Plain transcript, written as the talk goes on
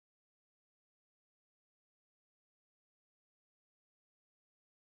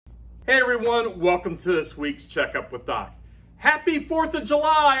Hey everyone, welcome to this week's Checkup with Doc. Happy 4th of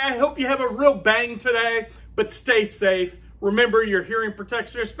July. I hope you have a real bang today, but stay safe. Remember your hearing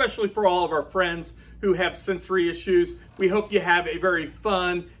protection, especially for all of our friends who have sensory issues. We hope you have a very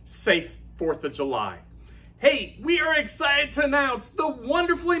fun, safe 4th of July. Hey, we are excited to announce the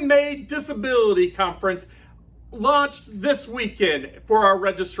Wonderfully Made Disability Conference launched this weekend for our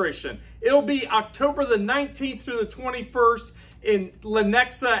registration. It'll be October the 19th through the 21st in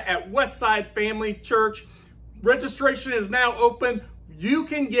Lenexa at Westside Family Church. Registration is now open. You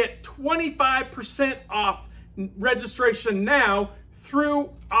can get 25% off registration now through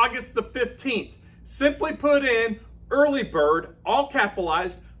August the 15th. Simply put in early bird, all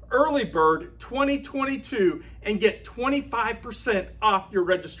capitalized, early bird 2022 and get 25% off your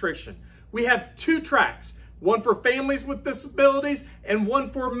registration. We have 2 tracks, one for families with disabilities and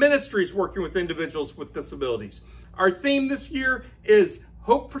one for ministries working with individuals with disabilities. Our theme this year is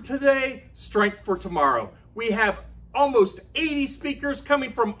Hope for Today, Strength for Tomorrow. We have almost 80 speakers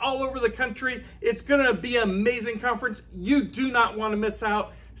coming from all over the country. It's going to be an amazing conference. You do not want to miss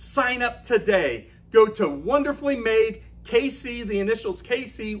out. Sign up today. Go to Wonderfully Made KC, the initials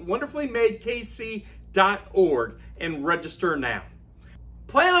KC, wonderfullymadekc.org and register now.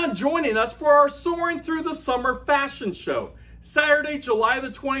 Plan on joining us for our Soaring Through the Summer fashion show, Saturday, July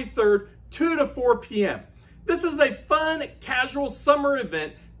the 23rd, 2 to 4 p.m. This is a fun, casual summer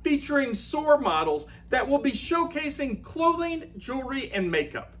event featuring SOAR models that will be showcasing clothing, jewelry, and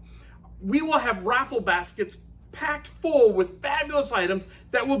makeup. We will have raffle baskets packed full with fabulous items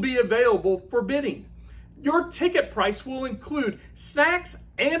that will be available for bidding. Your ticket price will include snacks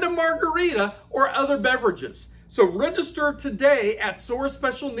and a margarita or other beverages. So register today at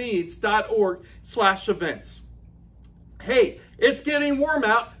soarspecialneeds.org/events. Hey, it's getting warm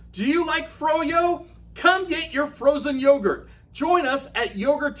out. Do you like froyo? Come get your frozen yogurt. Join us at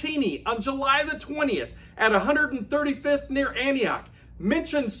Yogurtini on July the 20th at 135th near Antioch.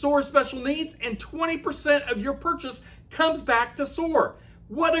 Mention SOAR Special Needs and 20% of your purchase comes back to SOAR.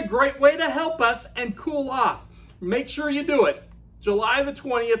 What a great way to help us and cool off. Make sure you do it. July the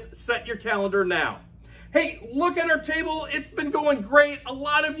 20th, set your calendar now. Hey, look at our table. It's been going great. A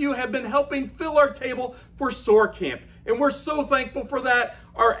lot of you have been helping fill our table for SOAR Camp, and we're so thankful for that.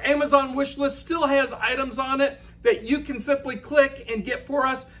 Our Amazon wish list still has items on it that you can simply click and get for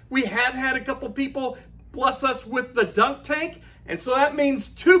us. We have had a couple people bless us with the dunk tank, and so that means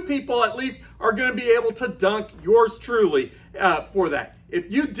 2 people at least are going to be able to dunk yours truly for that.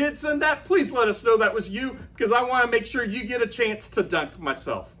 If you did send that, please let us know that was you, because I want to make sure you get a chance to dunk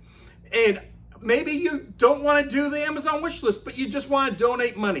myself. And maybe you don't want to do the Amazon wish list, but you just want to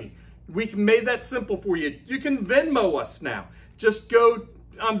donate money. We can make that simple for you. You can Venmo us now. Just go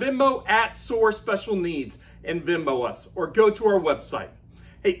on Venmo at SOAR Special Needs and Venmo us, or go to our website.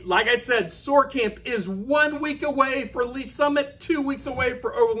 Hey, like I said, SOAR Camp is 1 week away for Lee Summit, 2 weeks away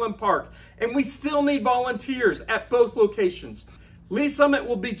for Overland Park, and we still need volunteers at both locations. Lee Summit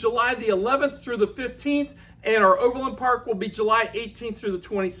will be July the 11th through the 15th, and our Overland Park will be July 18th through the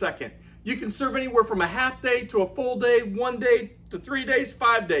 22nd. You can serve anywhere from a half day to a full day, 1 day to 3 days,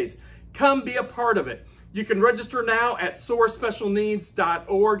 5 days. Come be a part of it. You can register now at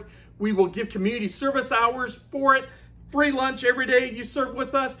soarspecialneeds.org. We will give community service hours for it. Free lunch every day you serve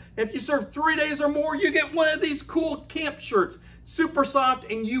with us. If you serve 3 days or more, you get one of these cool camp shirts. Super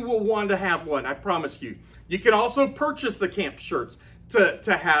soft, and you will want to have one, I promise you. You can also purchase the camp shirts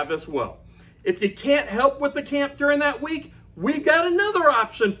to have as well. If you can't help with the camp during that week, we've got another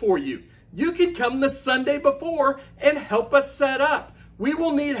option for you. You can come the Sunday before and help us set up. We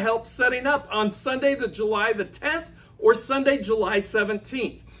will need help setting up on Sunday, July the 10th or Sunday, July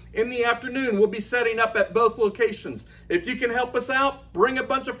 17th. In the afternoon, we'll be setting up at both locations. If you can help us out, bring a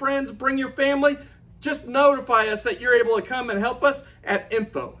bunch of friends, bring your family, just notify us that you're able to come and help us at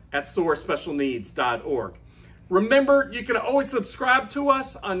info@soarspecialneeds.org. Remember, you can always subscribe to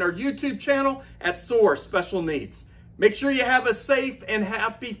us on our YouTube channel at SOAR Special Needs. Make sure you have a safe and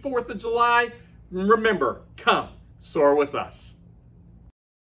happy 4th of July. Remember, come soar with us.